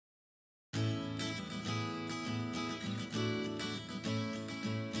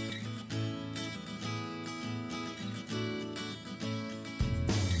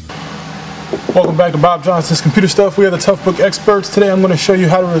Welcome back to Bob Johnson's Computer Stuff. We are the Toughbook experts. Today I'm going to show you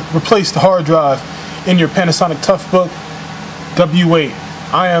how to replace the hard drive in your Panasonic Toughbook W8.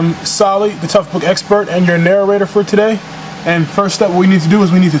 I am Solly, the Toughbook expert and your narrator for today. And first step, what we need to do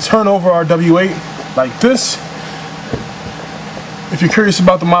is we need to turn over our W8 like this. If you're curious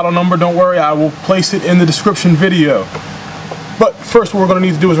about the model number, don't worry, I will place it in the description video. But first, what we're going to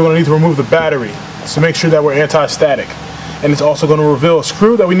need to do is we're going to need to remove the battery, so make sure that we're anti-static. And it's also going to reveal a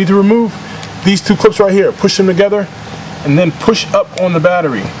screw that we need to remove. These two clips right here, push them together and then push up on the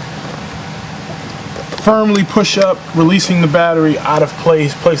battery. Firmly push up, releasing the battery out of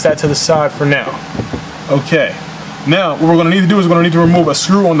place. Place that to the side for now. Okay, now what we're going to need to do is we're going to need to remove a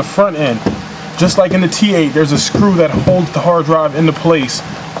screw on the front end. Just like in the T8, there's a screw that holds the hard drive into place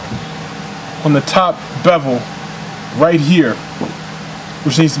on the top bevel right here,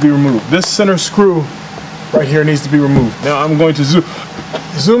 which needs to be removed. This center screw right here needs to be removed. Now I'm going to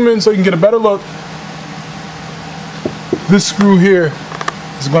zoom in so you can get a better look. This screw here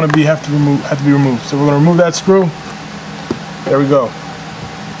is going to have to be removed. So we're going to remove that screw. There we go.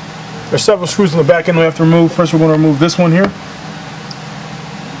 There's several screws on the back end we have to remove. First, we're going to remove this one here.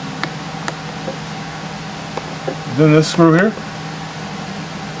 Then this screw here.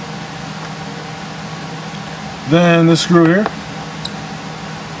 Then this screw here.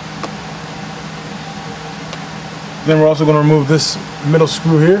 Then we're also going to remove this middle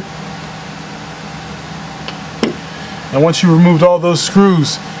screw here. And once you've removed all those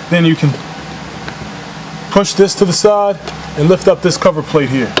screws, then you can push this to the side and lift up this cover plate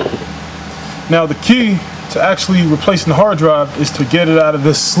here. Now the key to actually replacing the hard drive is to get it out of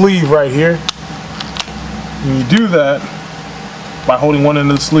this sleeve right here. And you do that by holding one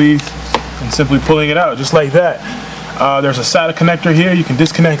end of the sleeve and simply pulling it out, just like that. There's a SATA connector here. You can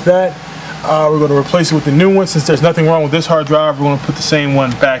disconnect that. We're going to replace it with the new one. Since there's nothing wrong with this hard drive, we're going to put the same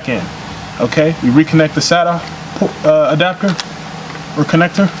one back in. Okay, we reconnect the SATA adapter or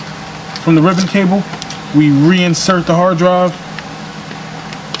connector from the ribbon cable. We reinsert the hard drive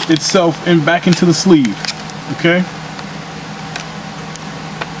itself back into the sleeve. Okay,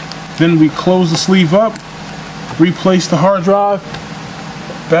 then we close the sleeve up, replace the hard drive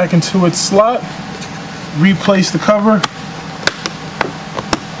back into its slot, replace the cover,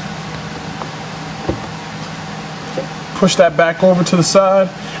 push that back over to the side,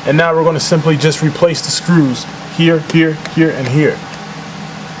 and now we're going to simply just replace the screws here, here, here, and here.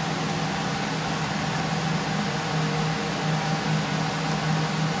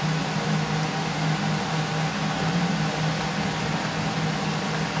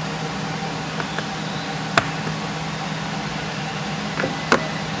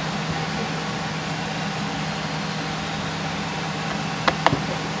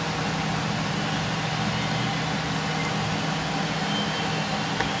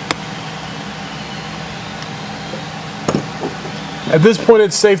 At this point,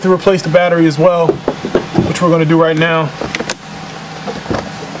 it's safe to replace the battery as well, which we're going to do right now.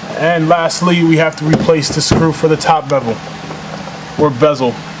 And lastly, we have to replace the screw for the top bevel, or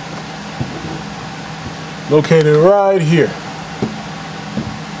bezel, located right here.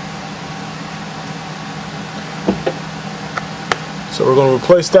 So we're going to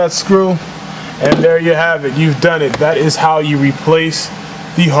replace that screw, and there you have it. You've done it. That is how you replace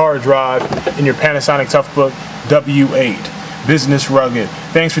the hard drive in your Panasonic Toughbook W8. Business rugged.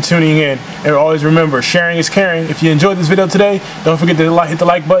 Thanks for tuning in, and always remember, sharing is caring. If you enjoyed this video today, don't forget to hit the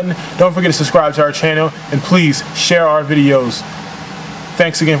like button, don't forget to subscribe to our channel, and please share our videos.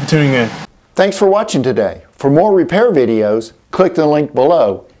 Thanks again for tuning in. Thanks for watching today. For more repair videos, click the link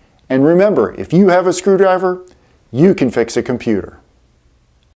below, and remember, if you have a screwdriver, you can fix a computer.